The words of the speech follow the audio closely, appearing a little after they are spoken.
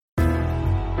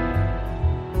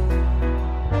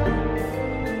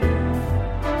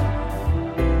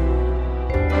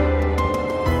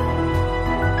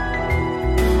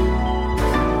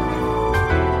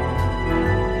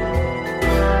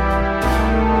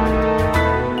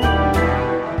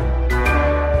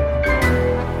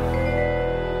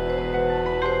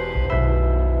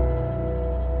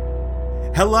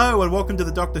Hello and welcome to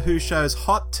the Doctor Who Show's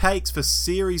Hot Takes for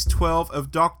Series 12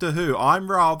 of Doctor Who.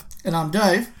 I'm Rob. And I'm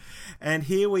Dave. And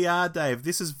here we are, Dave.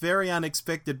 This is very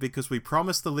unexpected because we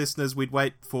promised the listeners we'd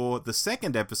wait for the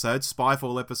second episode,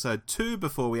 Spyfall episode 2,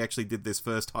 before we actually did this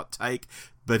first hot take.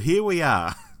 But here we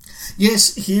are.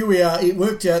 Yes, here we are. It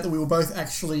worked out that we were both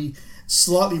actually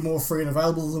slightly more free and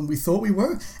available than we thought we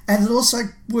were. And it also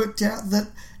worked out that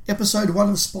episode 1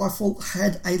 of Spyfall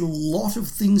had a lot of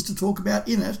things to talk about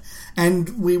in it.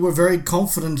 And we were very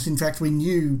confident, in fact, we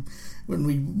knew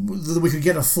that we could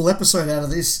get a full episode out of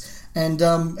this and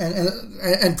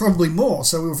probably more.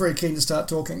 So we were very keen to start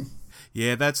talking.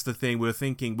 Yeah, that's the thing. We were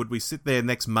thinking, would we sit there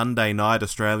next Monday night,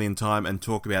 Australian time, and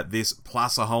talk about this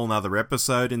plus a whole nother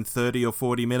episode in 30 or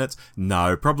 40 minutes?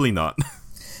 No, probably not.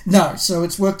 No, so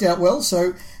it's worked out well.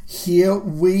 So here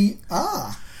we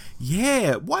are.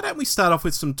 Yeah, why don't we start off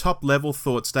with some top-level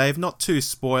thoughts, Dave? Not too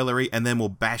spoilery, and then we'll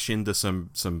bash into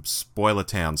some Spoiler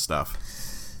Town stuff.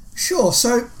 Sure,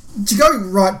 so to go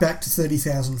right back to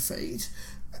 30,000 feet,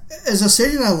 as I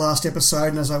said in our last episode,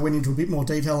 and as I went into a bit more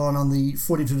detail on the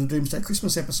 42 to Doomsday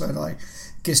Christmas episode I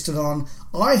guested on,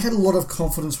 I had a lot of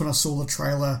confidence when I saw the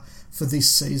trailer for this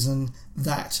season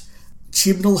that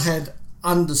Chibnall had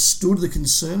understood the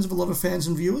concerns of a lot of fans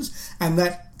and viewers, and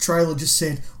that trailer just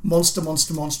said monster,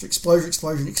 monster, monster, explosion,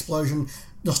 explosion, explosion,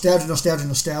 nostalgia, nostalgia,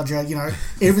 nostalgia, you know,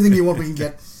 everything you want we can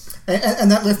get.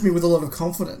 And that left me with a lot of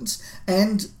confidence.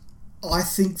 And I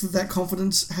think that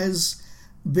confidence has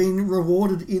been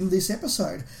rewarded in this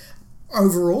episode.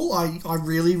 Overall, I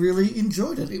really, really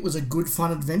enjoyed it. It was a good,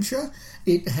 fun adventure.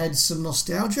 It had some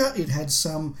nostalgia. It had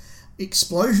some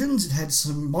explosions. It had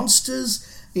some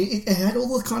monsters. It had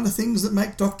all the kind of things that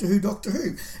make Doctor Who Doctor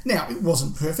Who. Now, it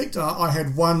wasn't perfect. I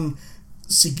had one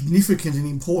significant and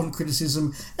important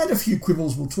criticism and a few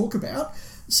quibbles we'll talk about.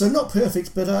 So not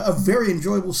perfect, but a very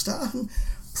enjoyable start and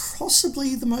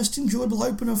possibly the most enjoyable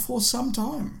opener for some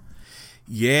time.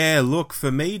 Yeah, look,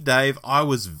 for me, Dave, I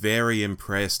was very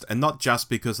impressed, and not just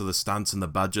because of the stunts and the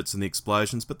budgets and the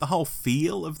explosions, but the whole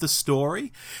feel of the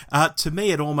story. To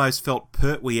me, it almost felt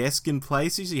Pertwee-esque in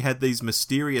places. You had these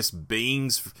mysterious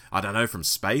beings, I don't know, from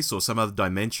space or some other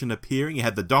dimension appearing. You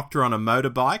had the Doctor on a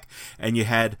motorbike, and you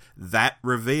had that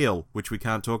reveal, which we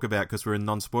can't talk about because we're in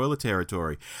non-spoiler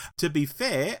territory. To be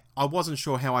fair, I wasn't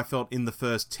sure how I felt in the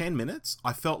first 10 minutes.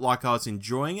 I felt like I was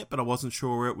enjoying it, but I wasn't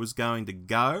sure where it was going to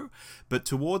go. But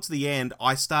towards the end,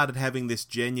 I started having this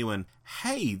genuine,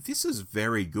 hey, this is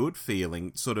very good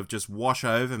feeling sort of just wash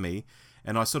over me.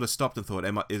 And I sort of stopped and thought,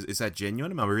 is that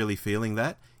genuine? Am I really feeling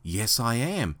that? Yes, I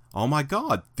am. Oh my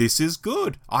God, this is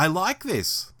good. I like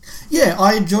this. Yeah,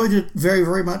 I enjoyed it very,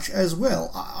 very much as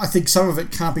well. I think some of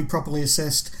it can't be properly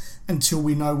assessed until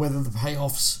we know whether the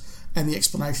payoffs and the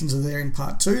explanations are there in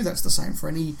part 2. That's the same for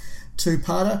any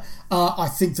two-parter. I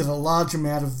think that a large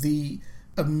amount of the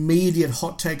immediate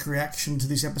hot take reaction to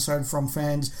this episode from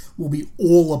fans will be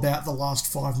all about the last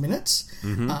 5 minutes.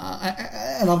 Mm-hmm.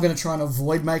 And I'm going to try and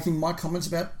avoid making my comments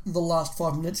about the last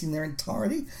 5 minutes in their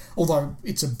entirety, although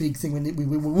it's a big thing we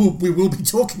will be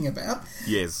talking about.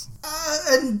 Yes.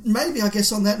 And maybe, I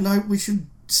guess on that note, we should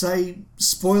say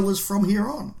spoilers from here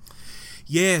on.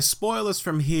 Yeah, spoilers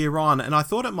from here on, and I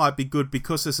thought it might be good,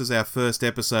 because this is our first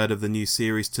episode of the new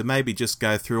series, to maybe just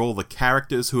go through all the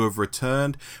characters who have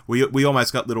returned. We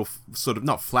almost got little, sort of,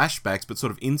 not flashbacks, but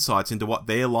sort of insights into what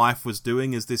their life was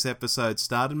doing as this episode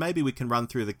started. Maybe we can run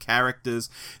through the characters,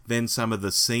 then some of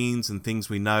the scenes and things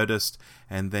we noticed,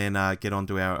 and then get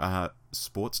onto our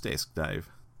sports desk, Dave.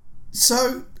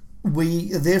 So,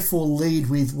 we therefore lead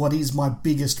with what is my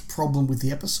biggest problem with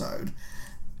the episode,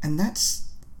 and that's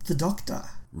the Doctor.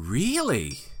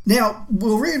 Really? Now,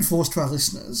 we'll reinforce to our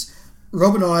listeners,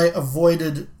 Rob and I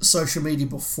avoided social media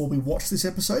before we watched this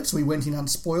episode, so we went in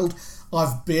unspoiled.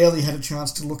 I've barely had a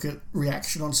chance to look at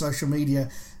reaction on social media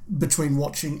between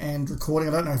watching and recording.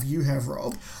 I don't know if you have,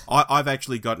 Rob. I've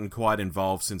actually gotten quite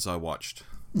involved since I watched.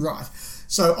 Right.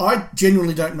 So I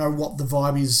genuinely don't know what the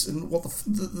vibe is and what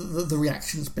the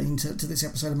reaction has been to this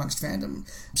episode amongst fandom.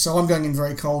 So I'm going in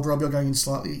very cold. Rob, you're going in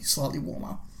slightly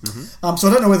warmer. Mm-hmm. So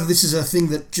I don't know whether this is a thing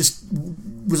that just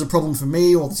was a problem for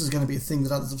me, or this is going to be a thing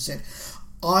that others have said.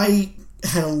 I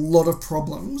had a lot of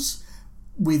problems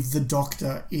with the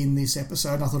Doctor in this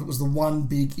episode. I thought it was the one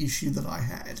big issue that I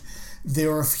had. There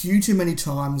were a few too many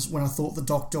times when I thought the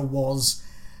Doctor was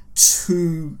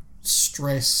too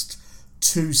stressed,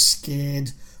 too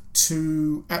scared,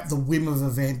 too at the whim of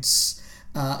events.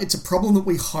 It's a problem that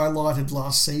we highlighted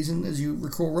last season, as you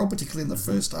recall, Rob, particularly in the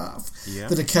first half,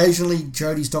 that occasionally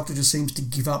Jodie's Doctor just seems to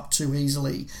give up too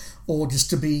easily, or just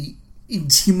to be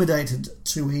intimidated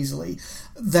too easily.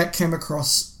 That came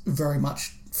across very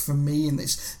much for me in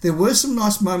this. There were some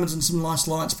nice moments and some nice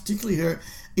lines, particularly her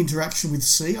interaction with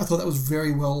C. I thought that was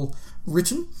very well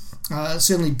written.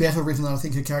 Certainly better written than I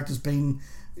think her character's been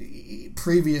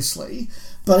previously.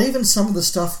 But even some of the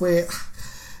stuff where,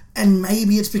 and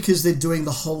maybe it's because they're doing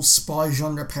the whole spy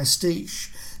genre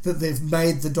pastiche, that they've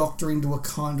made the Doctor into a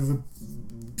kind of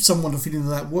someone to fit into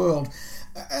that world.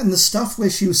 And the stuff where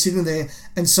she was sitting there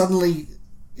and suddenly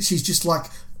she's just like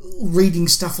reading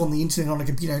stuff on the internet on a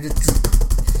computer,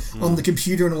 on the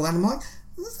computer and all that. I'm like,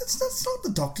 that's not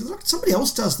the Doctor. Somebody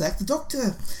else does that. The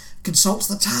Doctor consults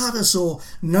the TARDIS or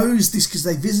knows this because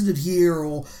they visited here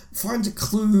or finds a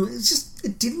clue.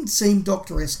 It didn't seem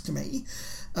Doctor-esque to me.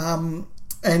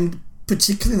 And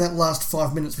particularly in that last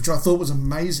 5 minutes, which I thought was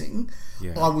amazing,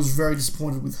 I was very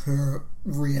disappointed with her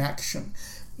reaction.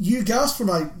 You gasped when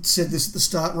I said this at the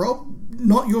start, Rob.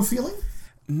 Not your feeling?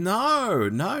 No,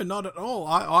 not at all.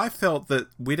 I felt that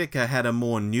Whittaker had a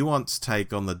more nuanced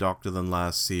take on the Doctor than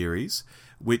last series,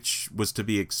 which was to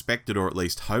be expected or at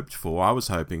least hoped for. I was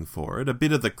hoping for it. A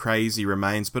bit of the crazy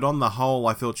remains, but on the whole,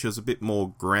 I felt she was a bit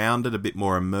more grounded, a bit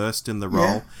more immersed in the role.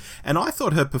 Yeah. And I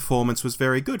thought her performance was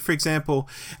very good. For example,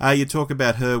 you talk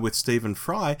about her with Stephen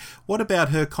Fry. What about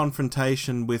her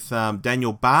confrontation with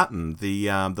Daniel Barton,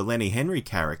 the Lenny Henry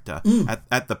character,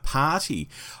 at the party?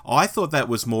 I thought that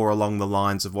was more along the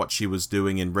lines of what she was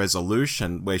doing in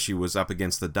Resolution, where she was up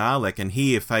against the Dalek, and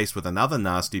here, faced with another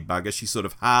nasty bugger, she sort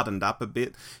of hardened up a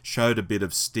bit, showed a bit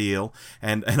of steel,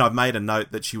 and I've made a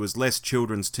note that she was less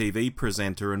children's TV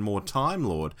presenter and more Time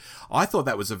Lord. I thought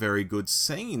that was a very good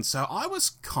scene, so I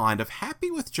was kind of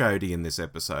happy with Jodie in this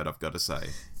episode, I've got to say.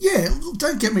 Yeah,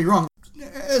 don't get me wrong.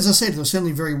 As I said, there were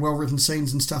certainly very well-written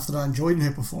scenes and stuff that I enjoyed in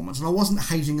her performance, and I wasn't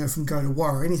hating her from go to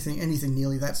war or anything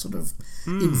nearly that sort of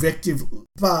invective,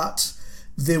 but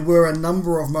there were a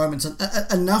number of moments,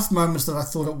 enough moments that I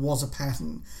thought it was a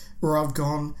pattern, where I've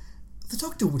gone, the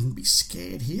Doctor wouldn't be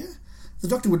scared here. The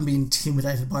Doctor wouldn't be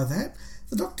intimidated by that.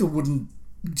 The Doctor wouldn't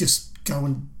just go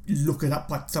and look it up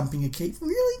like thumping a key.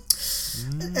 Really?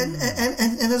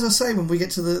 And as I say, when we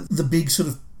get to the big sort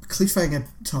of cliffhanger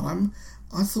time,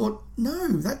 I thought, no,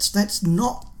 that's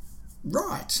not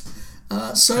right.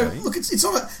 Look, it's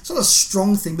not a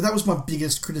strong thing, but that was my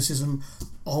biggest criticism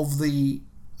of the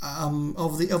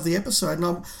episode,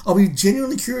 and I'll be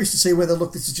genuinely curious to see whether,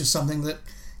 look, this is just something that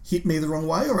hit me the wrong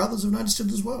way, or others have noticed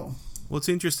it as well. Well, it's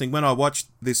interesting. When I watch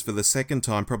this for the second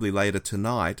time, probably later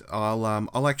tonight,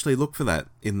 I'll actually look for that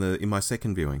in my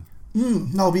second viewing.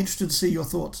 I'll be interested to see your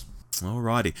thoughts.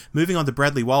 Alrighty. Moving on to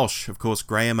Bradley Walsh, of course,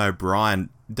 Graham O'Brien.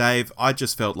 Dave, I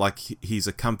just felt like he's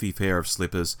a comfy pair of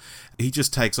slippers. He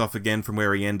just takes off again from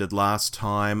where he ended last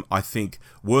time. I think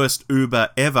worst Uber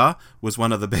ever was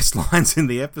one of the best lines in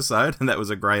the episode, and that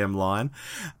was a Graham line.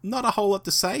 Not a whole lot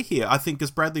to say here. I think because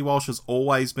Bradley Walsh has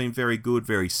always been very good,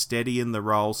 very steady in the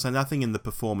role, so nothing in the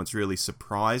performance really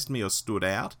surprised me or stood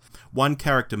out. One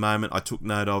character moment I took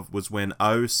note of was when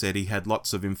O said he had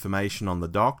lots of information on the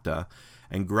Doctor,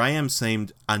 and Graham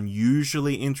seemed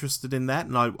unusually interested in that,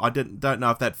 and I don't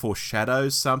know if that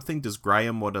foreshadows something. Does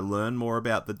Graham want to learn more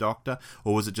about the Doctor,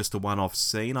 or was it just a one-off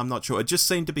scene? I'm not sure. It just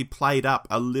seemed to be played up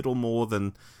a little more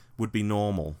than would be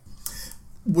normal.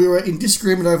 We were in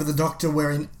disagreement over the Doctor.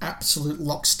 We're in absolute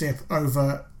lockstep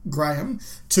over Graham,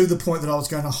 to the point that I was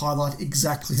going to highlight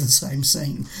exactly the same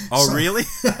scene. Oh, so, really?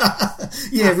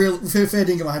 Yeah, fair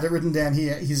dinkum. I had it written down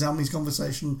here, his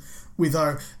conversation with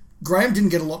O. Graham didn't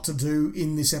get a lot to do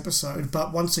in this episode,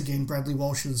 but once again, Bradley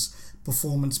Walsh's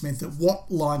performance meant that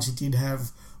what lines he did have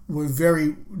were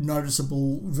very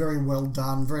noticeable, very well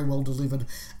done, very well delivered.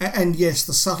 And yes,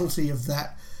 the subtlety of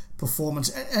that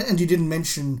performance. And you didn't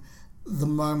mention the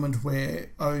moment where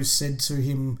O said to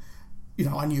him, you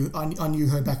know, I knew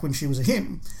her back when she was a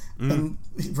him. And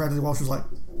Bradley Walsh was like,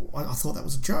 I thought that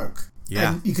was a joke.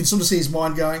 Yeah. And you can sort of see his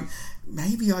mind going,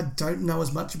 maybe I don't know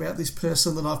as much about this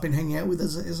person that I've been hanging out with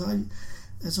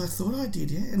as I thought I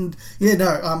did. Yeah, and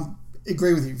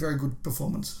agree with you. Very good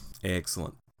performance.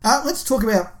 Excellent. Let's talk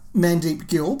about Mandeep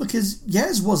Gill, because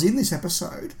Yaz was in this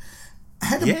episode.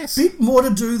 Had a bit more to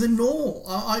do than normal.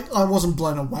 I wasn't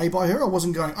blown away by her. I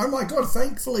wasn't going, oh my god,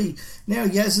 thankfully now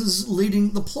Yaz is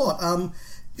leading the plot.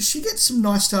 She gets some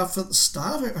nice stuff at the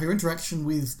start. Her interaction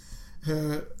with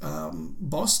her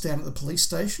boss down at the police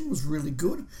station was really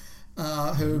good.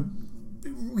 Her,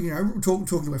 talking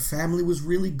to her family was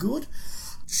really good.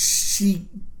 She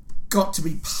got to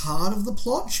be part of the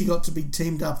plot. She got to be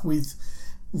teamed up with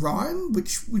Ryan,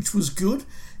 which was good.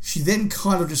 She then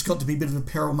kind of just got to be a bit of a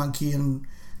peril monkey and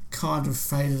kind of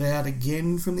faded out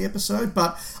again from the episode.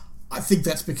 But I think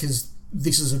that's because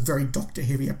this is a very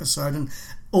Doctor-heavy episode, and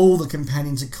all the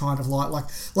companions are kind of like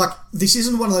this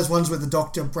isn't one of those ones where the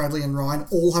Doctor, Bradley and Ryan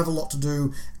all have a lot to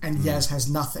do and Yaz has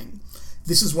nothing.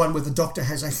 This is one where the Doctor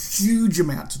has a huge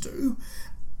amount to do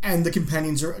and the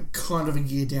companions are kind of a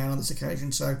gear down on this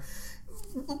occasion. So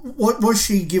was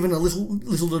she given a little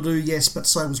to do? Yes, but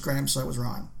so was Graham, so was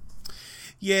Ryan.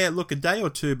 Yeah, look, a day or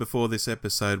two before this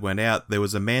episode went out, there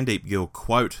was a Mandeep Gill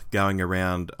quote going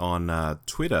around on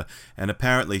Twitter, and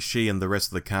apparently she and the rest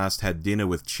of the cast had dinner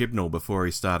with Chibnall before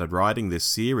he started writing this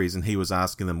series, and he was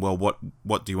asking them, well,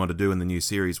 what do you want to do in the new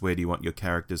series? Where do you want your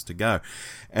characters to go?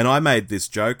 And I made this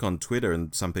joke on Twitter,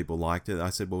 and some people liked it. I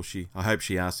said, well, I hope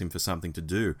she asked him for something to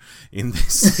do in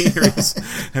this series.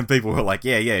 And people were like,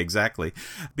 yeah, exactly.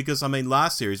 Because, I mean,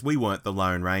 last series, we weren't the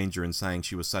Lone Ranger and saying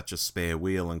she was such a spare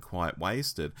wheel and quite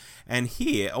wasted. And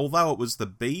here, although it was the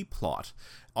B plot,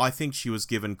 I think she was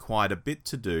given quite a bit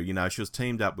to do. You know, she was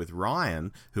teamed up with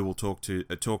Ryan, who we'll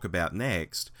talk about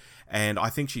next, and I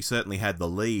think she certainly had the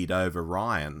lead over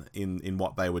Ryan in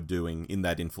what they were doing in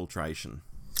that infiltration.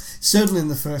 Certainly in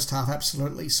the first half,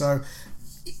 absolutely. So,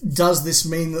 does this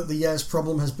mean that the Yaz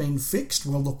problem has been fixed?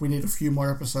 Well, look, we need a few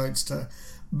more episodes to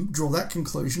draw that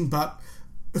conclusion, but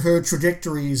her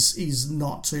trajectory is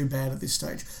not too bad at this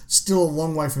stage. Still a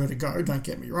long way for her to go, don't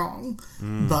get me wrong.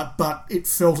 But it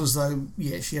felt as though,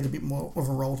 she had a bit more of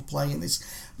a role to play in this.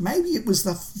 Maybe it was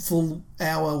the full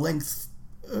hour length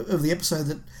of the episode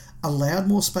that allowed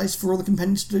more space for all the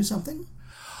companions to do something.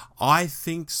 I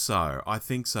think so,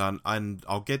 and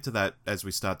I'll get to that as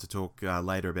we start to talk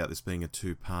later about this being a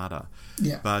two-parter.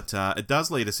 Yeah. But it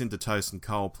does lead us into Tosin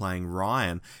Cole playing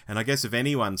Ryan, and I guess if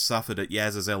anyone suffered at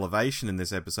Yaz's elevation in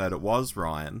this episode, it was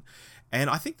Ryan. And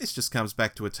I think this just comes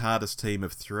back to a TARDIS team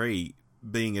of three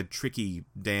being a tricky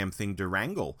damn thing to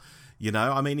wrangle. You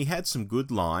know, I mean, he had some good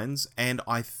lines, and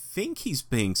I think he's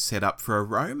being set up for a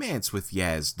romance with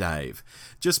Yaz, Dave.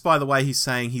 Just by the way he's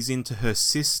saying he's into her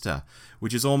sister,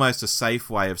 which is almost a safe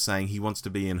way of saying he wants to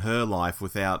be in her life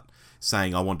without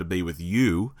saying, I want to be with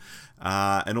you.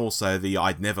 And also the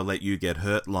I'd never let you get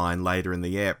hurt line later in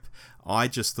the ep. I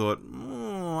just thought,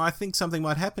 I think something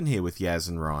might happen here with Yaz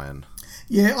and Ryan.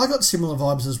 Yeah, I got similar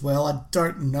vibes as well. I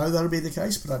don't know that'll be the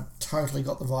case, but I totally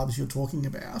got the vibes you're talking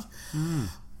about.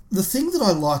 The thing that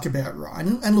I like about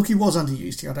Ryan, and look, he was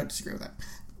underused here, I don't disagree with that,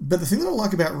 but the thing that I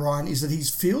like about Ryan is that he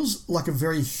feels like a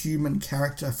very human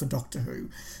character for Doctor Who,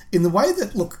 in the way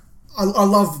that, look, I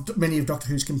love many of Doctor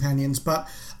Who's companions, but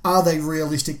are they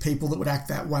realistic people that would act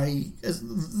that way,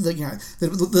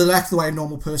 that act the way a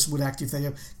normal person would act if they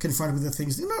are confronted with the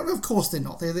things? No, of course they're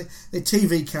not. They're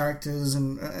TV characters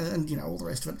and all the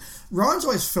rest of it. Ryan's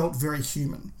always felt very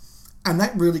human, and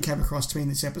that really came across to me in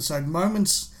this episode.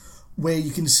 Moments where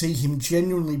you can see him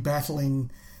genuinely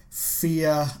battling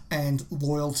fear and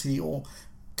loyalty, or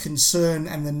concern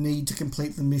and the need to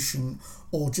complete the mission,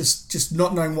 or just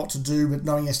not knowing what to do but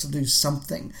knowing he has to do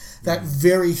something. That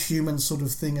very human sort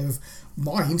of thing of,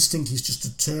 my instinct is just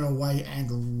to turn away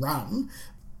and run,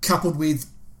 coupled with,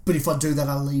 but if I do that,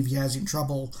 I'll leave Yaz in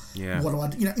trouble. Yeah. What do I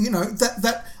do?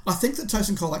 That I think that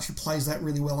Tosin Cole actually plays that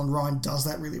really well, and Ryan does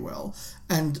that really well.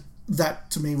 And that,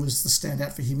 to me, was the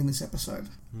standout for him in this episode.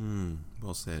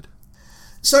 Well said.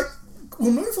 So,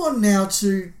 we'll move on now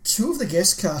to two of the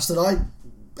guest cast that I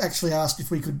actually asked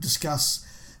if we could discuss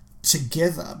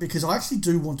together, because I actually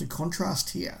do want to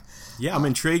contrast here. Yeah, I'm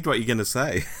intrigued what you're going to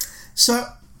say. So,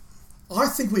 I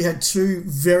think we had two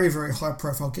very, very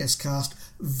high-profile guest cast,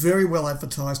 very well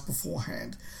advertised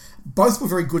beforehand. Both were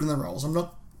very good in their roles. I'm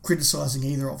not criticising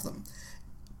either of them.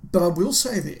 But I will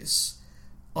say this.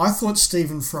 I thought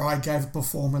Stephen Fry gave a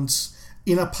performance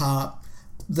in a part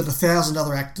that 1,000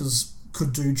 other actors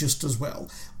could do just as well.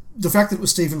 The fact that it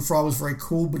was Stephen Fry was very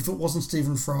cool, but if it wasn't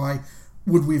Stephen Fry,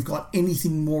 would we have got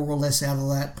anything more or less out of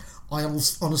that? I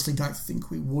honestly don't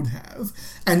think we would have.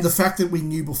 And the fact that we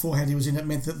knew beforehand he was in it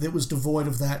meant that it was devoid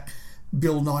of that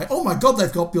Bill Nye, oh my God,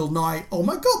 they've got Bill Nye, oh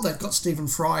my God, they've got Stephen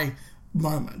Fry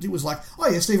moment. It was like, oh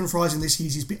yeah, Stephen Fry's in this,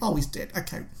 he's dead,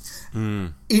 okay.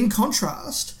 In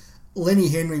contrast, Lenny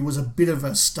Henry was a bit of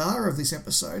a star of this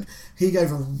episode. He gave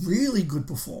a really good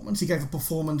performance. He gave a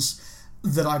performance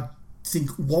that I think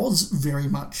was very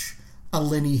much a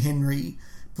Lenny Henry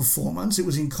performance. It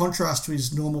was in contrast to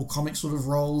his normal comic sort of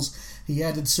roles. He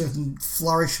added certain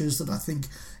flourishes that I think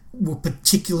were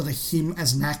particular to him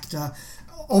as an actor.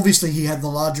 Obviously, he had the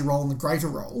larger role and the greater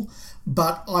role,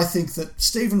 but I think that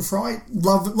Stephen Fry,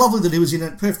 lovely that he was in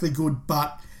it, perfectly good,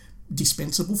 but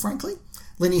dispensable, frankly.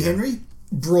 Lenny Henry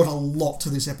brought a lot to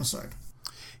this episode.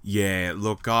 Yeah,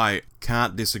 look, I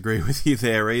can't disagree with you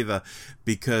there either,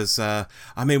 because,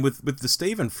 with the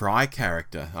Stephen Fry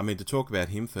character, to talk about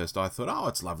him first, I thought,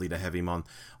 it's lovely to have him on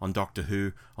Doctor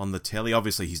Who on the telly.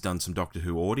 Obviously, he's done some Doctor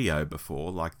Who audio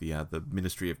before, like the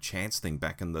Ministry of Chance thing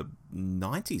back in the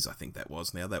 90s, I think that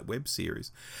was now, that web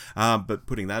series. But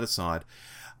putting that aside,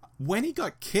 when he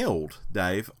got killed,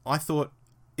 Dave, I thought,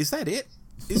 is that it?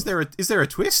 Is there a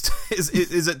twist?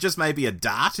 Is it just maybe a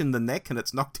dart in the neck and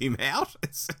it's knocked him out?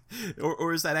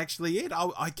 Or is that actually it?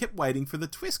 I kept waiting for the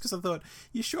twist because I thought,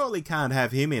 you surely can't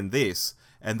have him in this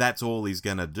and that's all he's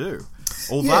going to do.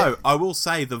 Although, I will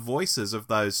say the voices of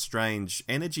those strange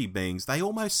energy beings, they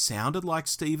almost sounded like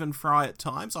Stephen Fry at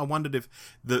times. I wondered if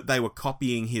they were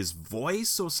copying his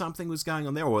voice or something was going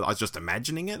on there, or I was just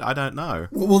imagining it. I don't know.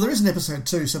 Well, there is an episode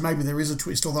 2, so maybe there is a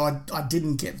twist, although I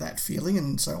didn't get that feeling,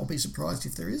 and so I'll be surprised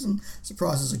if there is, and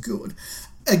surprises are good.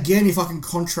 Again, if I can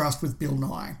contrast with Bill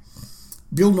Nye.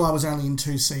 Bill Nye was only in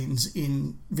 2 scenes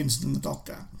in Vincent and the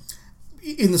Doctor,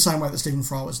 in the same way that Stephen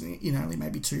Fry was in only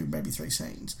maybe 2, maybe 3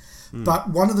 scenes. But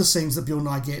one of the scenes that Bill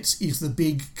Nye gets is the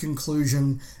big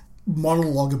conclusion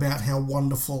monologue about how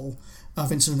wonderful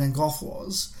Vincent van Gogh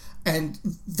was, and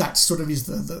that sort of is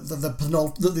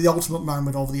the ultimate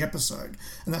moment of the episode,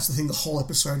 and that's the thing the whole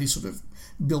episode is sort of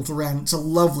built around. It's a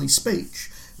lovely speech,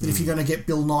 but if you're going to get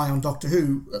Bill Nye on Doctor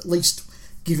Who, at least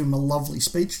give him a lovely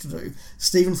speech to do.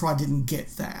 Stephen Fry didn't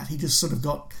get that. He just sort of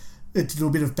got to do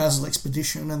a bit of Basil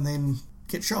exposition and then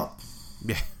get shot.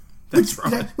 Yeah, that's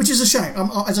right. Which is a shame.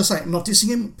 As I say, I'm not dissing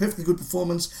him. Perfectly good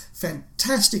performance.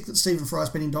 Fantastic that Stephen Fry's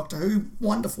been in Doctor Who.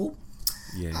 Wonderful.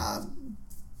 Yeah.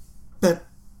 But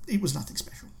it was nothing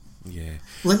special. Yeah.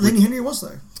 Lenny Henry was,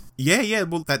 though. Yeah,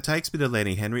 well, that takes me to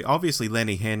Lenny Henry. Obviously,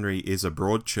 Lenny Henry is a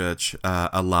Broadchurch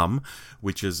alum,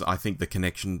 which is, I think, the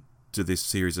connection to this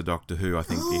series of Doctor Who. I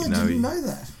think I didn't know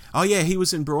that. Oh, yeah, he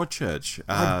was in Broadchurch.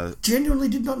 I genuinely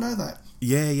did not know that.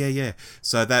 Yeah.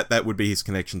 So that would be his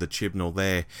connection to Chibnall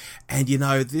there. And,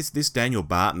 this Daniel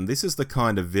Barton, this is the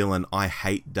kind of villain I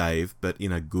hate, Dave, but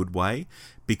in a good way,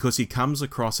 because he comes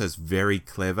across as very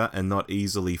clever and not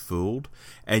easily fooled,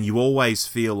 and you always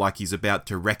feel like he's about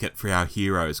to wreck it for our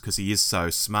heroes because he is so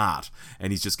smart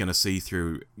and he's just going to see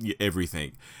through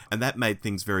everything. And that made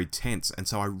things very tense, and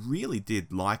so I really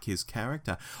did like his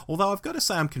character. Although I've got to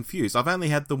say I'm confused. I've only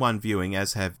had the one viewing,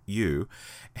 as have you.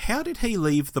 How did he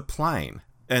leave the plane?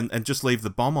 And just leave the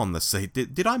bomb on the seat.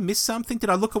 Did I miss something? Did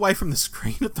I look away from the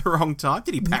screen at the wrong time?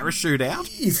 Did he parachute out?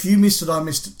 If you missed it, I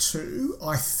missed it too.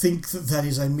 I think that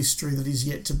is a mystery that is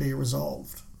yet to be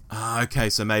resolved. Okay,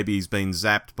 so maybe he's been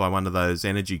zapped by one of those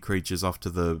energy creatures off to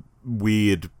the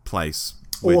weird place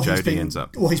where Jodie ends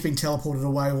up. Or he's been teleported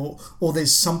away, or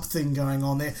there's something going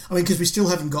on there. Because we still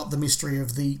haven't got the mystery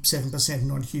of the 7%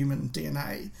 non-human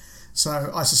DNA. So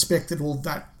I suspect that all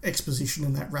that exposition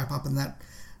and that wrap-up and that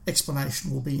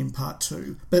explanation will be in part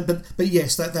 2, but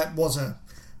yes, that was a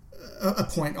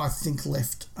point I think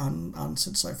left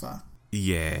unanswered so far.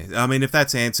 Yeah, if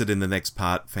that's answered in the next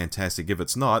part, fantastic. If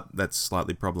it's not, that's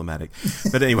slightly problematic.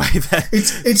 But anyway,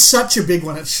 it's such a big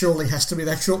one. It surely has to be.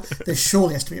 There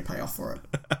surely has to be a payoff for it.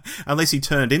 Unless he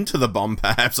turned into the bomb,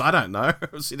 perhaps. I don't know.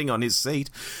 Sitting on his seat.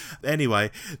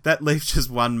 Anyway, that leaves just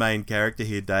one main character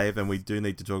here, Dave, and we do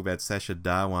need to talk about Sacha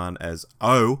Dhawan as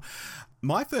O.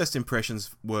 My first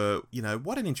impressions were,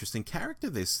 what an interesting character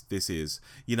this is.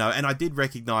 And I did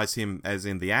recognise him as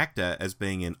in the actor as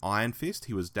being in Iron Fist.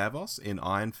 He was Davos in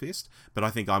Iron Fist, but I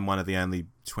think I'm one of the only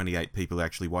 28 people who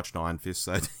actually watched Iron Fist,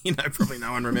 so, probably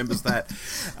no one remembers that.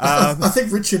 I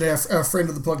think Richard, our friend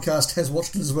of the podcast, has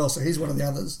watched it as well, so he's one of the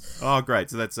others. Oh, great.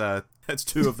 So that's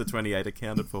 2 of the 28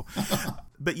 accounted for.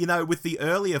 But, with the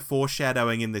earlier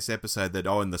foreshadowing in this episode that,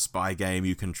 in the spy game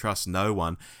you can trust no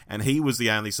one, and he was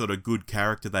the only sort of good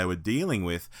character they were dealing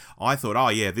with, I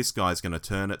thought, this guy's going to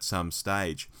turn at some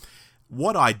stage.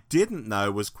 What I didn't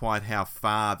know was quite how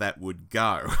far that would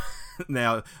go.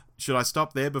 Now, should I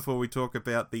stop there before we talk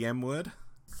about the M word?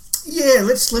 Yeah,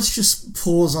 let's just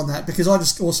pause on that, because I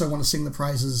just also want to sing the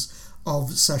praises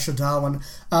of Sacha Dhawan.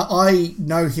 I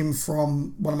know him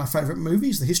from one of my favourite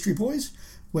movies, The History Boys,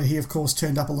 where he, of course,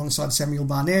 turned up alongside Samuel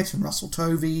Barnett and Russell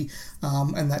Tovey,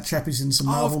 and that chap is in some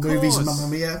Marvel movies and Mamma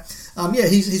Mia.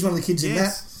 He's one of the kids in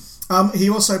that. He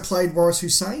also played Boris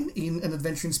Hussein in An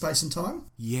Adventure in Space and Time.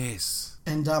 Yes.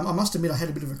 And I must admit, I had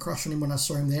a bit of a crush on him when I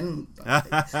saw him then.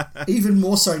 Even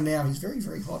more so now. He's very,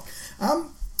 very hot.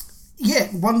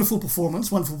 Wonderful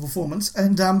performance.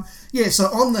 And, so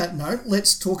on that note,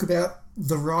 let's talk about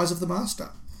the rise of the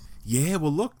Master. Yeah,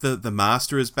 well, look, the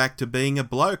Master is back to being a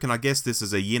bloke, and I guess this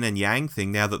is a yin and yang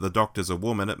thing. Now that the Doctor's a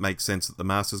woman, it makes sense that the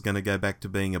Master's going to go back to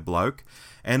being a bloke.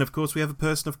 And, of course, we have a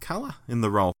person of colour in the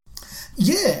role.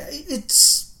 Yeah,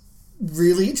 it's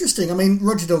really interesting. I mean,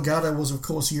 Roger Delgado was, of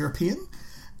course, European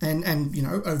and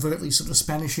overtly sort of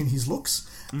Spanish in his looks.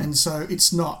 And so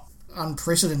it's not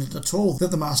unprecedented at all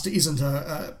that the Master isn't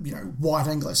a white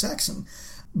Anglo-Saxon.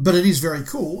 But it is very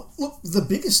cool. Look, the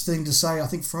biggest thing to say, I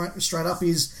think, straight up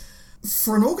is,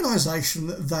 for an organisation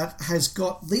that has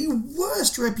got the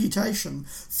worst reputation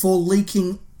for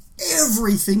leaking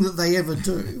everything that they ever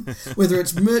do, whether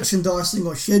it's merchandising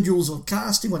or schedules or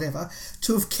casting, whatever,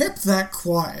 to have kept that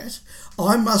quiet,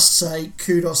 I must say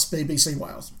kudos BBC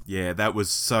Wales. Yeah, that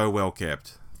was so well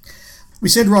kept. We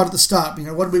said right at the start,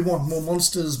 what do we want? More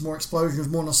monsters, more explosions,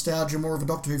 more nostalgia, more of a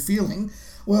Doctor Who feeling?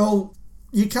 Well,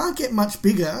 you can't get much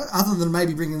bigger, other than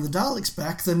maybe bringing the Daleks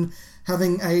back, than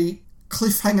having a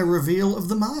cliffhanger reveal of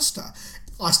the Master.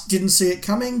 I didn't see it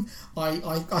coming.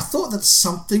 I thought that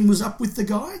something was up with the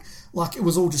guy. Like, it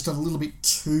was all just a little bit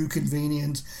too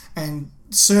convenient. And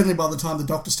certainly by the time the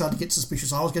Doctor started to get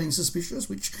suspicious, I was getting suspicious,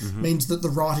 which means that the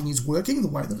writing is working the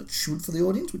way that it should for the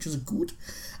audience, which is good.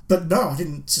 But no, I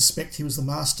didn't suspect he was the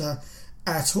Master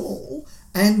at all.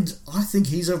 And I think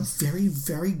he's a very,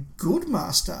 very good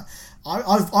Master.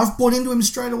 I've bought into him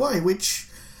straight away, which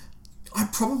I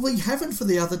probably haven't for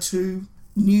the other two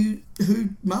New Who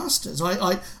Masters.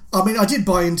 I mean, I did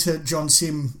buy into John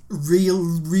Sim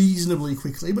reasonably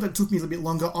quickly, but it took me a little bit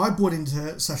longer. I bought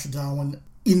into Sacha Darwin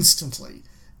instantly.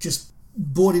 Just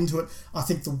bought into it. I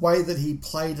think the way that he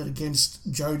played it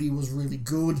against Jodie was really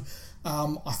good.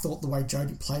 I thought the way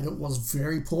Jodie played it was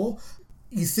very poor.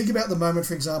 You think about the moment,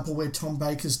 for example, where Tom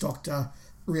Baker's Doctor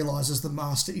realises the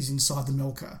Master is inside the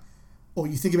milker. Or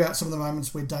you think about some of the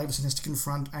moments where Davison has to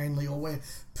confront Ainley, or where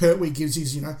Pertwee gives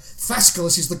his,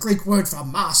 Thascalus is the Greek word for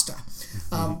master.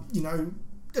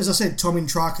 As I said, Tom in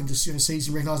Traken just, sees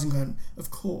him, recognising, going, of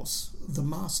course, the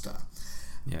Master.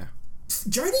 Yeah.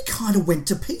 Jodie kind of went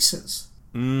to pieces.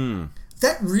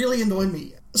 That really annoyed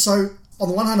me. So, on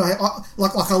the one hand,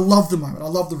 I love the moment. I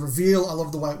love the reveal. I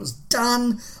love the way it was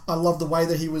done. I love the way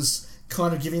that he was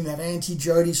kind of giving that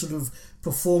anti-Jodie sort of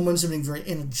performance and being very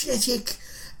energetic.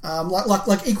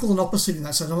 Like equal and opposite in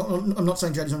that. So I'm not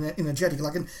saying Jodie's not energetic.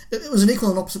 It was an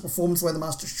equal and opposite performance the way the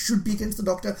Master should be against the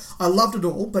Doctor. I loved it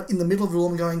all, but in the middle of it all,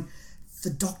 I'm going, the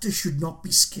Doctor should not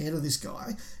be scared of this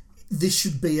guy. This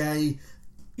should be a,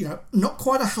 not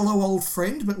quite a hello old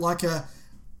friend, but like a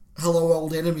hello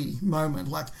old enemy moment.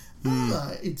 Like,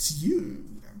 it's you.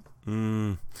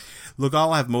 Look,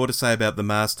 I'll have more to say about the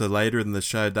Master later in the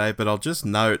show, Dave, but I'll just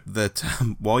note that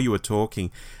while you were talking,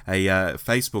 a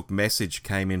Facebook message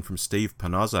came in from Steve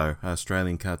Panozzo, an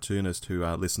Australian cartoonist who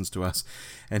listens to us,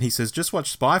 and he says, just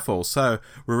watch Spyfall, so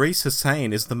Rarice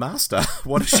Hussain is the Master.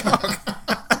 What a shock.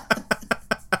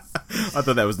 I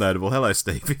thought that was notable. Hello,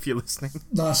 Steve, if you're listening.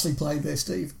 Nicely played there,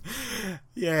 Steve.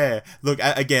 Yeah. Look,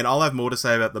 again, I'll have more to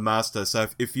say about the Master, so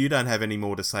if you don't have any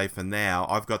more to say for now,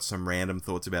 I've got some random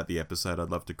thoughts about the episode I'd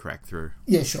love to crack through.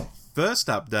 Yeah, sure. First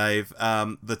up, Dave,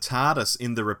 the TARDIS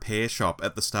in the repair shop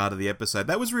at the start of the episode.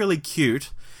 That was really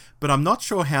cute, but I'm not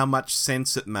sure how much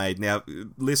sense it made. Now,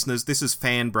 listeners, this is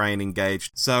fan brain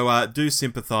engaged, so do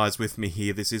sympathise with me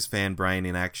here. This is fan brain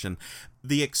in action.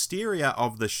 The exterior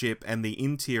of the ship and the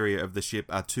interior of the ship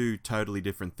are two totally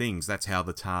different things. That's how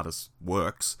the TARDIS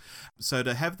works. So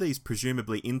to have these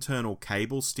presumably internal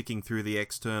cables sticking through the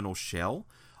external shell,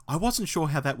 I wasn't sure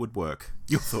how that would work.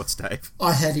 Your thoughts, Dave?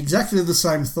 I had exactly the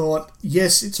same thought.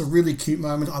 Yes, it's a really cute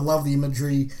moment. I love the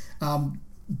imagery.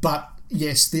 But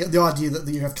yes, the idea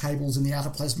that you have cables in the outer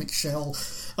plasmic shell,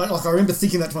 I remember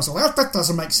thinking that to myself, that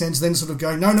doesn't make sense. Then sort of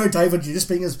going, no, David, you're just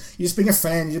being a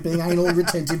fan, you're being anally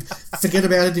retentive. Forget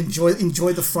about it.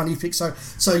 Enjoy the funny pic. So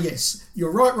yes,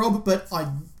 you're right, Rob. But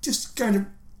I'm just going to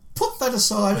put that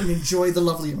aside and enjoy the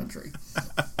lovely imagery.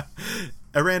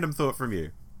 A random thought from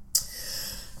you.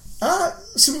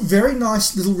 Some very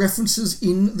nice little references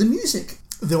in the music.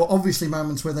 There were obviously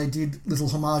moments where they did little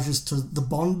homages to the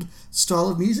Bond style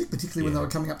of music, particularly when they were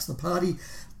coming up to the party.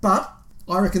 But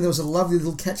I reckon there was a lovely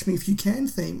little Catch Me If You Can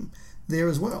theme there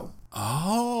as well.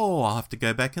 Oh, I'll have to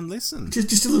go back and listen.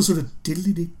 Just a little sort of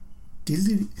diddly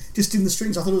diddly, just in the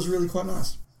strings. I thought it was really quite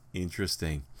nice.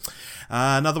 Interesting.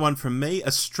 Another one from me,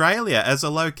 Australia as a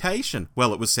location.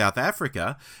 Well, it was South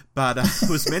Africa, but it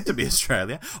was meant to be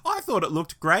Australia. I thought it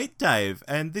looked great, Dave,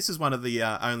 and this is one of the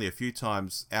only a few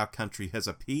times our country has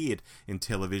appeared in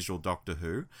televisual Doctor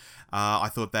Who. I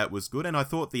thought that was good, and I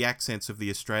thought the accents of the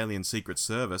Australian Secret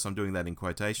Service, I'm doing that in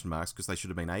quotation marks because they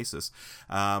should have been ACES,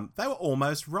 they were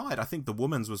almost right. I think the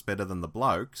woman's was better than the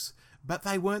bloke's, but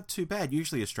they weren't too bad.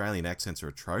 Usually Australian accents are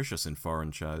atrocious in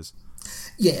foreign shows.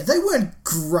 Yeah, they weren't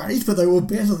great, but they were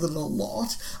better than a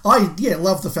lot. I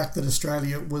love the fact that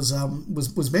Australia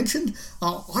was mentioned.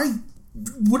 I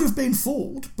would have been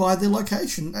fooled by the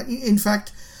location. In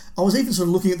fact, I was even sort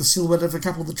of looking at the silhouette of a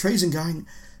couple of the trees and going,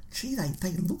 gee,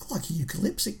 they look like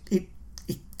eucalypts.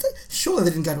 Surely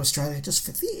they didn't go to Australia just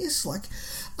for this.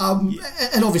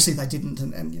 And obviously they didn't,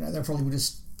 and they probably were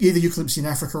just either eucalypts in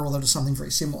Africa or they're just something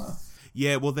very similar.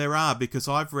 Yeah, well, there are, because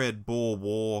I've read Boer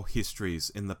War histories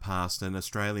in the past, and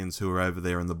Australians who were over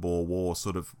there in the Boer War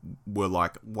sort of were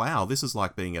like, wow, this is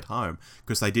like being at home,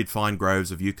 because they did find groves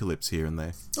of eucalypts here and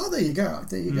there. Oh, there you go.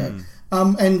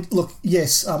 And look,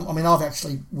 yes, I've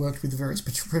actually worked with the various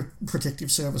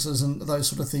protective services and those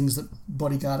sort of things that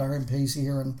bodyguard our MPs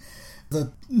here, and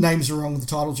the names are wrong, the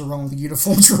titles are wrong, the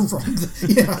uniforms are wrong.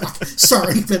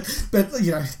 Sorry, but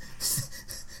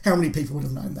how many people would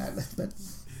have known that? But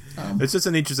it's just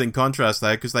an interesting contrast,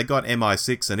 though, because they got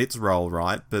MI6 and its role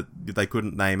right, but they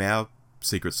couldn't name our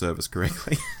Secret Service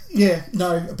correctly. Yeah,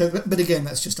 no, but again,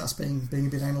 that's just us being a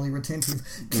bit anally retentive.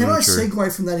 Can I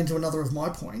segue from that into another of my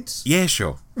points? Yeah,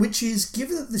 sure. Which is,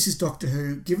 given that this is Doctor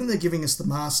Who, given they're giving us the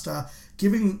Master,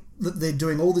 given that they're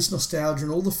doing all this nostalgia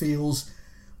and all the feels,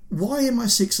 why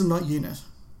MI6 and not UNIT?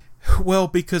 Well,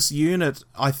 because UNIT,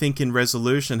 I think, in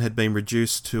Resolution had been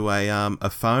reduced to a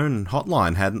phone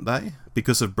hotline, hadn't they?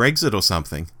 Because of Brexit or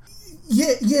something.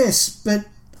 Yeah, yes, but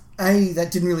that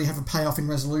didn't really have a payoff in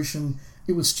Resolution.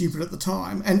 It was stupid at the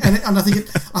time, and I think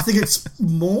it's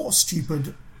more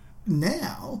stupid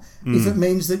now if it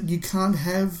means that you can't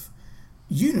have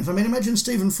UNIT. I mean, imagine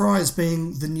Stephen Fry as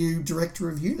being the new director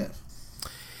of UNIT.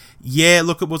 Yeah,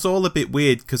 look, it was all a bit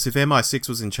weird, because if MI6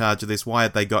 was in charge of this, why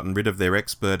had they gotten rid of their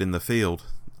expert in the field,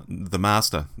 the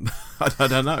Master? I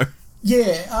don't know.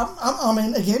 Yeah, I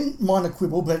mean, again, minor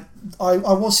quibble, but I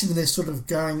was sitting there sort of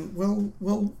going,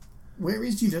 well, where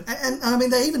is UNIT? And I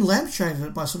mean, they even lampshaded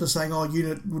it by sort of saying, oh,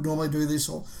 UNIT would normally do this,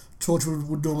 or Torchwood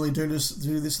would normally do this,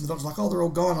 and the doctor's like, oh, they're all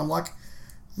gone. I'm like,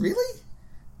 really?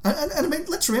 And I mean,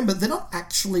 let's remember, they're not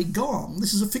actually gone.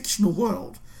 This is a fictional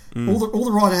world. All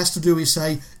the writer has to do is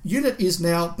say, UNIT is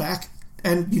now back,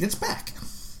 and UNIT's back.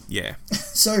 Yeah.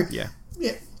 So, yeah,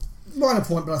 minor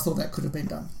point, but I thought that could have been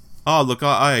done. Oh, look,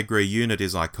 I agree. UNIT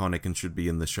is iconic and should be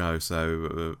in the show,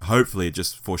 so hopefully it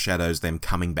just foreshadows them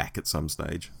coming back at some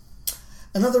stage.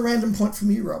 Another random point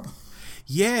from you, Rob.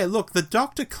 Yeah, look, the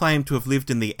Doctor claimed to have lived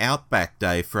in the Outback,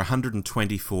 Dave, for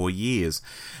 124 years.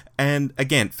 And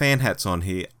again, fan hats on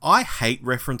here. I hate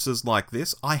references like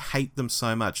this. I hate them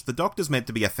so much. The Doctor's meant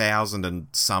to be 1,000 and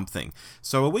something.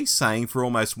 So are we saying for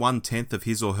almost 1/10 of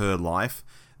his or her life,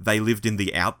 they lived in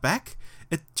the Outback?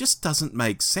 It just doesn't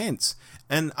make sense.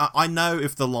 And I know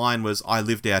if the line was, I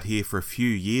lived out here for a few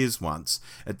years once,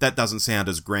 that doesn't sound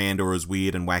as grand or as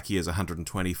weird and wacky as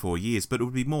 124 years, but it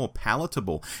would be more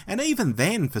palatable. And even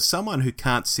then, for someone who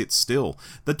can't sit still,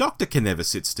 the Doctor can never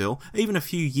sit still. Even a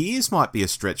few years might be a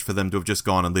stretch for them to have just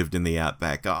gone and lived in the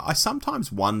Outback. I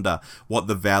sometimes wonder what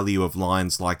the value of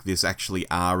lines like this actually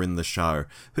are in the show.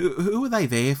 Who are they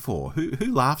there for?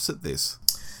 Who laughs at this?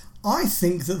 I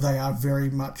think that they are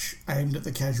very much aimed at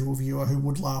the casual viewer who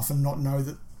would laugh and not know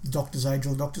that the Doctor's age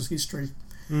or the Doctor's history.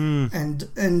 And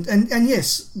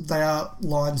yes, they are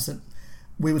lines that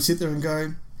we would sit there and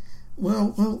go, well,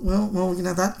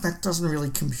 that doesn't really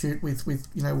compute with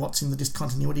what's in the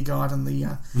discontinuity guide and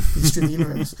the history of the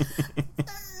universe.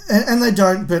 and they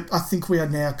don't, but I think we are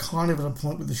now kind of at a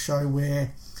point with the show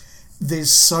where there's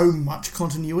so much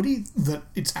continuity that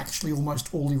it's actually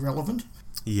almost all irrelevant.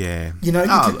 Yeah. You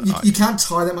can't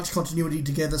tie that much continuity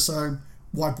together, so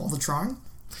why bother trying?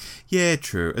 Yeah,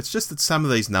 true. It's just that some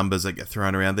of these numbers that get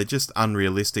thrown around, they're just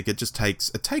unrealistic. It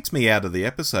takes me out of the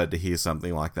episode to hear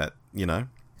something like that,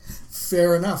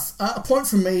 Fair enough. A point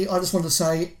from me, I just wanted to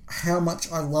say how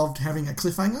much I loved having a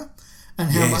cliffhanger and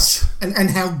how much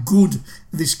and how good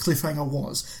this cliffhanger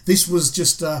was. This was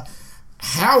just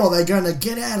how are they going to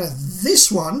get out of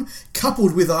this one,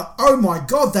 coupled with oh my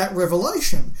god, that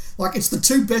revelation. Like, it's the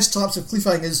two best types of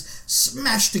cliffhangers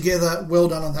smashed together. Well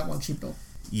done on that one, Chibnall.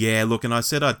 Yeah, look, and I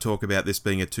said I'd talk about this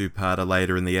being a two-parter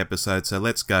later in the episode, so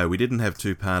let's go. We didn't have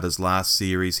two-parters last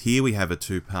series. Here we have a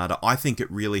two-parter. I think it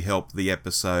really helped the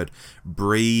episode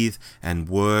breathe and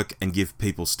work and give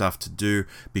people stuff to do,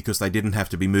 because they didn't have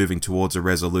to be moving towards a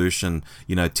resolution,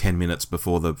 10 minutes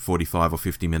before the 45 or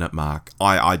 50-minute mark.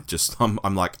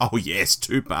 I'm like, oh yes,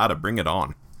 two-parter, bring it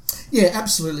on. Yeah,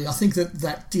 absolutely. I think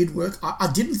that did work.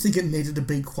 I didn't think it needed to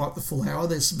be quite the full hour.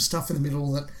 There's some stuff in the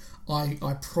middle that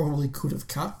I probably could have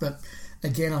cut, but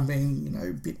again, I'm being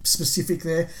a bit specific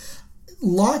there.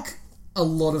 Like a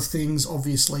lot of things,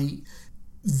 obviously,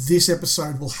 this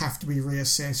episode will have to be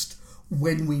reassessed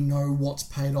when we know what's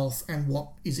paid off and what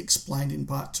is explained in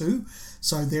part 2.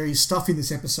 So there is stuff in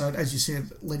this episode, as you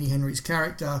said, Lenny Henry's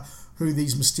character, who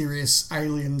these mysterious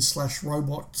alien /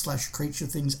 robot / creature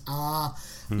things are,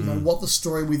 you know, what the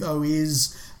story with O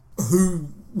is, who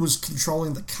was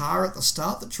controlling the car at the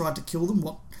start that tried to kill them,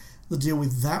 what the deal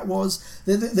with that was.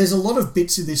 There's a lot of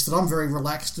bits in this that I'm very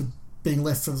relaxed to being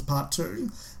left for the part 2.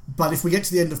 But if we get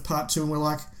to the end of part 2 and we're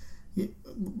like,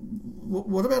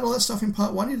 what about all that stuff in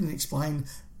part 1 you didn't explain,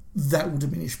 that will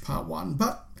diminish part 1.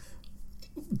 But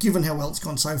given how well it's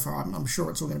gone so far, I'm sure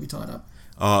it's all going to be tied up.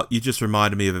 Oh, you just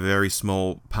reminded me of a very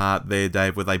small part there,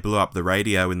 Dave, where they blew up the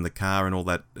radio in the car and all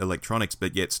that electronics,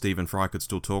 but yet Stephen Fry could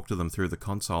still talk to them through the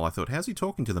console. I thought, how's he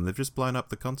talking to them? They've just blown up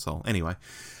the console. Anyway,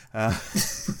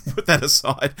 put that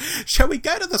aside. Shall we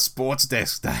go to the sports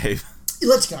desk, Dave?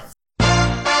 Let's go.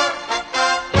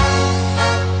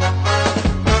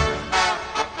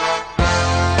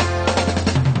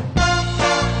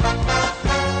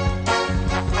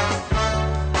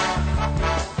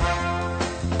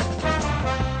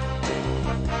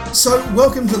 So,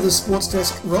 welcome to the Sports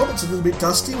Desk, Rob. It's a little bit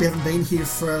dusty. We haven't been here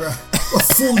for a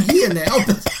full year now,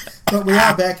 but we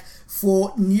are back.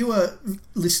 For newer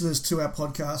listeners to our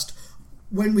podcast,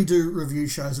 when we do review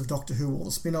shows of Doctor Who or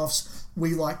the spin-offs,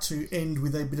 we like to end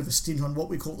with a bit of a stint on what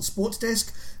we call the Sports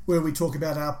Desk, where we talk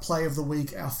about our play of the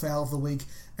week, our foul of the week,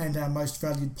 and our most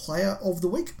valued player of the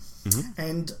week. Mm-hmm.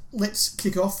 And let's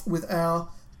kick off with our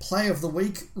play of the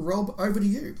week. Rob, over to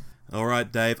you. All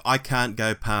right, Dave, I can't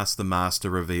go past the Master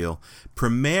reveal,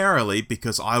 primarily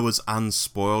because I was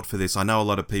unspoiled for this. I know a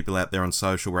lot of people out there on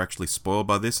social were actually spoiled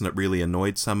by this, and it really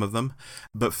annoyed some of them.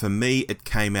 But for me, it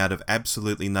came out of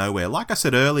absolutely nowhere. Like I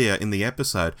said earlier in the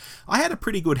episode, I had a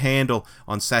pretty good handle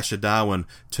on Sacha Darwin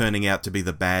turning out to be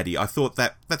the baddie. I thought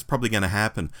that's probably going to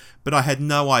happen, but I had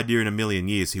no idea in a million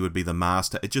years he would be the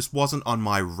Master. It just wasn't on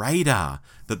my radar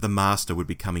that the Master would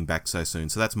be coming back so soon.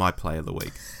 So that's my play of the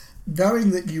week. Knowing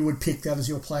that you would pick that as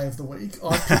your play of the week,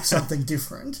 I picked something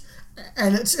different,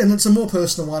 and it's a more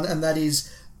personal one, and that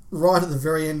is right at the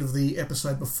very end of the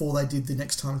episode before they did the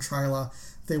Next Time trailer,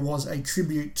 there was a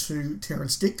tribute to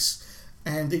Terrance Dicks,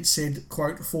 and it said,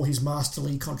 quote, for his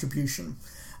masterly contribution.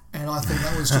 And I think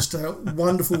that was just a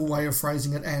wonderful way of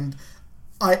phrasing it, and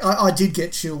I did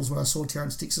get chills when I saw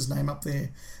Terrance Dicks' name up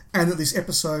there, and that this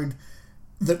episode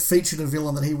that featured a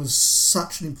villain that he was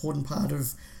such an important part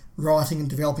of writing and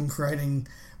developing, creating,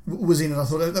 was in it. I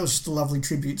thought that was just a lovely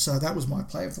tribute, so that was my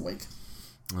play of the week.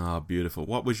 Oh, beautiful.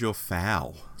 What was your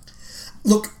foul?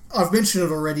 Look, I've mentioned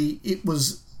it already. It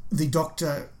was the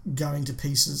Doctor going to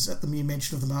pieces at the mere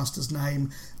mention of the Master's name.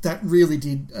 That really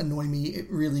did annoy me. It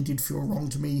really did feel wrong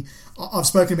to me. I've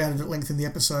spoken about it at length in the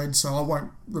episode, so I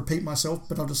won't repeat myself,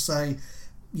 but I'll just say,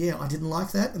 yeah, I didn't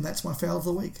like that, and that's my foul of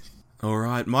the week. All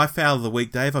right, my foul of the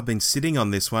week, Dave. I've been sitting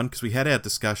on this one because we had our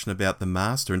discussion about the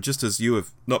Master, and just as you have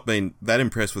not been that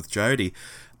impressed with Jodie,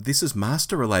 this is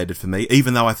Master related for me,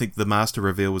 even though I think the Master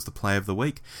reveal was the play of the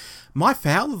week. My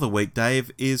foul of the week, Dave,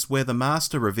 is where the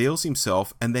Master reveals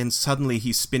himself and then suddenly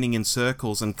he's spinning in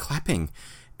circles and clapping.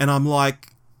 And I'm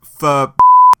like, for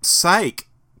sake,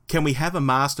 can we have a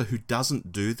Master who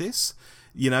doesn't do this?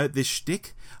 You know, this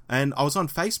shtick? And I was on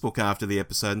Facebook after the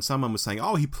episode and someone was saying,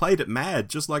 oh, he played it mad,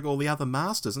 just like all the other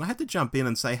Masters. And I had to jump in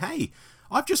and say, hey,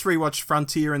 I've just rewatched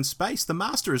Frontier in Space. The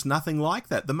Master is nothing like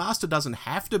that. The Master doesn't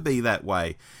have to be that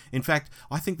way. In fact,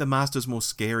 I think the Master's more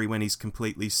scary when he's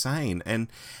completely sane. And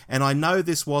I know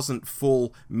this wasn't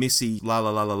full Missy la la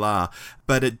la la la,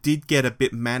 but it did get a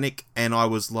bit manic, and I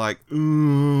was like,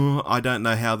 I don't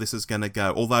know how this is going to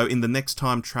go. Although in the Next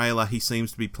Time trailer, he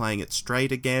seems to be playing it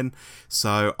straight again,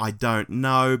 so I don't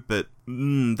know, but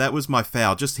that was my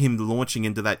foul. Just him launching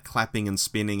into that clapping and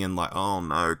spinning and like, oh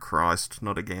no, Christ,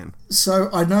 not again. So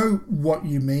I know what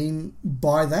you mean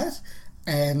by that,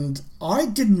 and I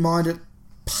didn't mind it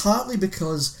partly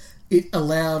because it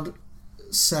allowed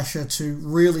Sacha to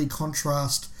really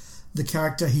contrast the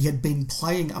character he had been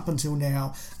playing up until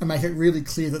now and make it really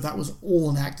clear that that was all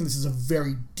an act and this is a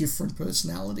very different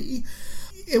personality.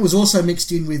 It was also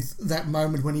mixed in with that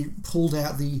moment when he pulled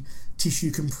out the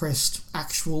tissue compressed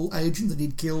actual agent that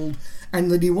he'd killed, and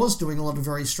that he was doing a lot of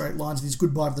very straight lines, and his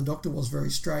goodbye to the Doctor was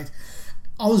very straight.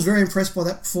 I was very impressed by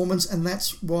that performance, and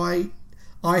that's why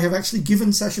I have actually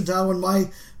given Sacha Darwin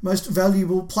my most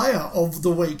valuable player of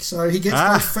the week. So he gets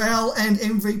both foul and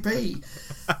MVP.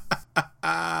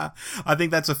 I think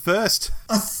that's a first.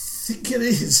 I think it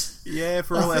is. Yeah,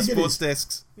 for all our sports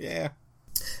desks. Yeah.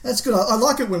 That's good. I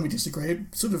like it when we disagree.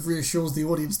 It sort of reassures the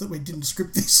audience that we didn't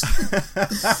script this.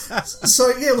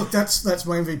 So, yeah, look, that's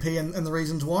my MVP and the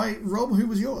reasons why. Rob, who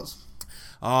was yours?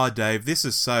 Oh, Dave, this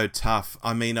is so tough.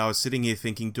 I mean, I was sitting here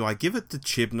thinking, do I give it to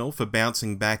Chibnall for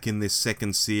bouncing back in this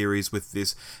second series with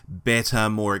this better,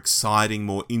 more exciting,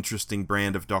 more interesting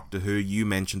brand of Doctor Who? You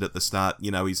mentioned at the start,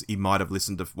 you know, he might have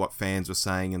listened to what fans were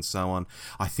saying and so on.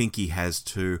 I think he has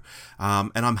too.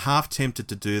 And I'm half tempted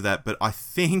to do that, but I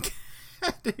think...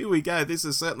 Here we go. This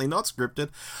is certainly not scripted.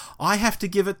 I have to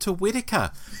give it to Whittaker,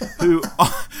 who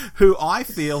I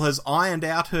feel has ironed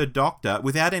out her Doctor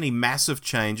without any massive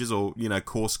changes or, you know,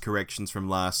 course corrections from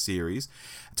last series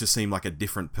to seem like a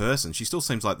different person. She still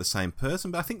seems like the same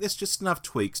person, but I think there's just enough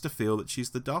tweaks to feel that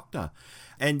she's the Doctor.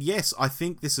 And yes, I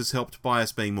think this is helped by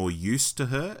us being more used to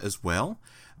her as well.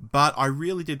 But I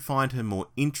really did find her more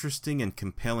interesting and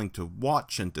compelling to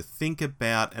watch and to think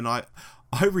about, and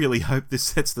I really hope this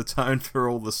sets the tone for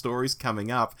all the stories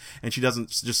coming up, and she doesn't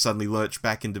just suddenly lurch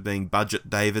back into being budget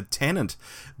David Tennant.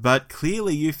 But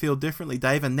clearly you feel differently,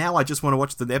 Dave, and now I just want to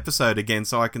watch the episode again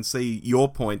so I can see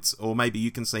your points, or maybe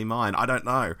you can see mine. I don't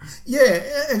know. Yeah,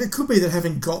 and it could be that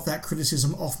having got that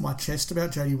criticism off my chest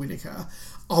about Jodie Whittaker,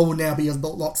 I will now be a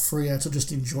lot freer to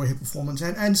just enjoy her performance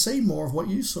and see more of what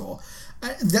you saw.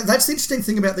 That's the interesting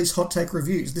thing about these hot take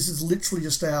reviews. This is literally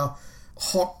just our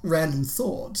hot random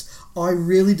thoughts. I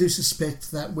really do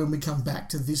suspect that when we come back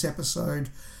to this episode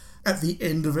at the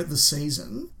end of the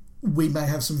season, we may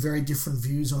have some very different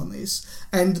views on this,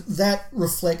 and that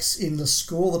reflects in the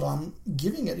score that I'm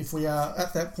giving it if we are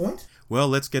at that point. Well,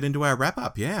 let's get into our wrap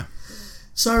up. Yeah,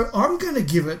 so I'm going to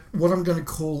give it what I'm going to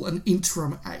call an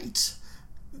interim 8,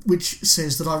 which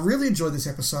says that I really enjoyed this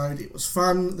episode. It was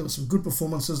fun. There were some good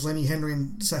performances. Lenny Henry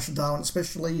and Sacha Darwin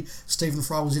especially. Stephen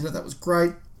Fry was in it. That was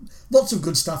great. Lots of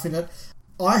good stuff in it.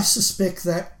 I suspect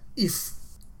that if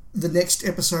the next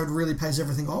episode really pays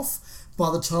everything off,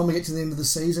 by the time we get to the end of the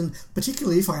season,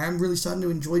 particularly if I am really starting to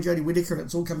enjoy Jodie Whittaker and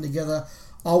it's all coming together,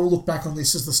 I will look back on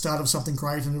this as the start of something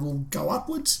great and it'll go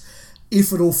upwards.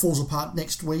 If it all falls apart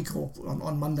next week or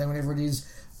on Monday, whenever it is,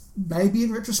 maybe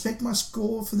in retrospect my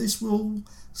score for this will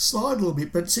slide a little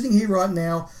bit. But sitting here right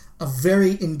now, a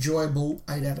very enjoyable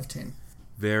 8 out of 10.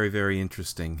 Very, very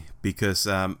interesting. Because,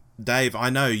 Dave, I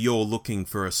know you're looking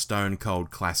for a stone cold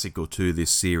classic or two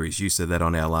this series. You said that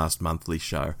on our last monthly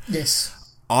show.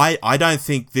 Yes. I don't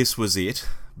think this was it,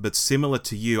 but similar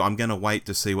to you, I'm going to wait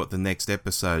to see what the next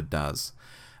episode does.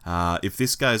 If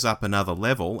this goes up another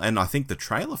level, and I think the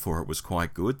trailer for it was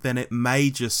quite good, then it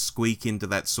may just squeak into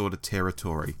that sort of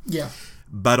territory. Yeah.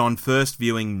 But on first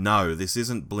viewing, no, this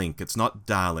isn't Blink, it's not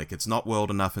Dalek, it's not World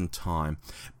Enough and Time,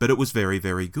 but it was very,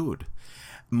 very good.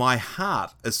 My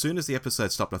heart, as soon as the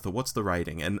episode stopped, I thought, what's the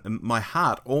rating? And my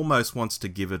heart almost wants to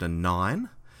give it a 9,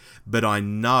 but I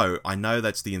know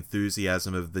that's the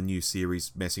enthusiasm of the new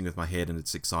series messing with my head, and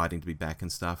it's exciting to be back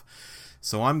and stuff.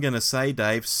 So I'm going to say,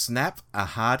 Dave, snap a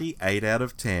hearty 8 out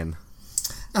of 10.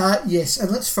 Yes, and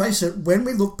let's face it, when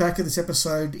we look back at this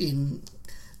episode in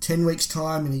 10 weeks'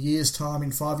 time, in a year's time,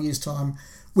 in 5 years' time,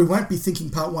 we won't be thinking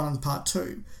part 1 and part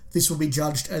 2. This will be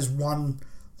judged as one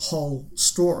whole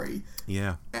story.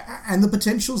 Yeah. And the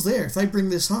potential's there. If they bring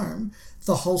this home,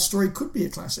 the whole story could be a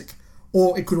classic.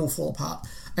 Or it could all fall apart.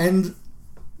 And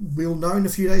we'll know in a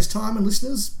few days' time, and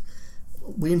listeners,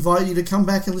 we invite you to come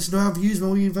back and listen to our views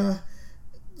when we've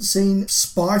seen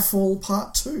Spyfall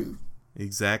Part 2.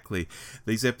 Exactly.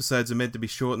 These episodes are meant to be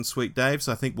short and sweet, Dave,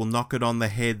 so I think we'll knock it on the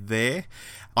head there.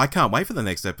 I can't wait for the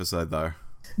next episode, though.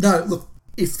 No, look,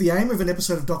 if the aim of an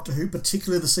episode of Doctor Who,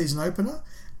 particularly the season opener,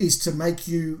 is to make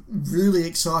you really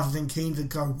excited and keen to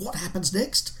go, what happens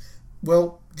next?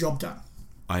 Well, job done.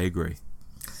 I agree.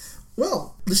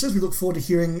 Well, listeners, we look forward to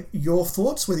hearing your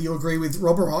thoughts, whether you agree with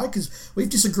Rob or I, because we've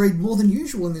disagreed more than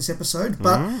usual in this episode,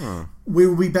 but we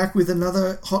will be back with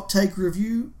another hot take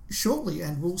review shortly,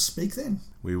 and we'll speak then.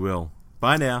 We will.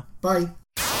 Bye now. Bye.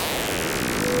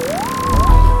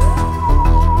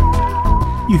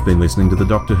 You've been listening to The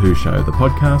Doctor Who Show, the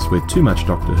podcast where too much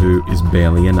Doctor Who is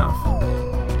barely enough.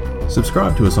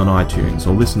 Subscribe to us on iTunes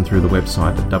or listen through the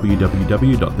website at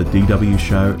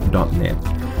www.thedwshow.net.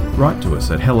 Write to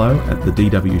us at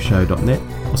hello@thedwshow.net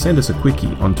or send us a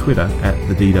quickie on Twitter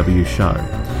 @thedwshow.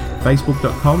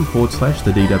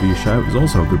 Facebook.com/thedwshow is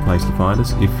also a good place to find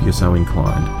us if you're so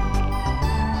inclined.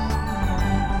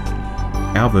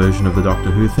 Our version of the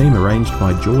Doctor Who theme arranged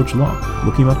by George Locke.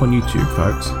 Look him up on YouTube,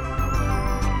 folks.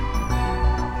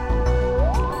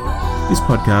 This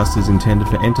podcast is intended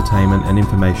for entertainment and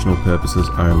informational purposes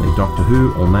only. Doctor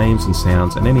Who, all names and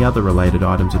sounds, and any other related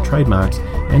items are trademarks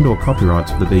and or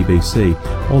copyrights of the BBC.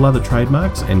 All other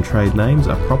trademarks and trade names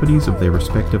are properties of their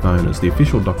respective owners. The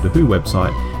official Doctor Who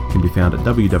website can be found at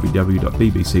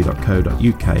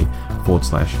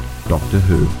www.bbc.co.uk/Doctor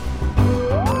Who.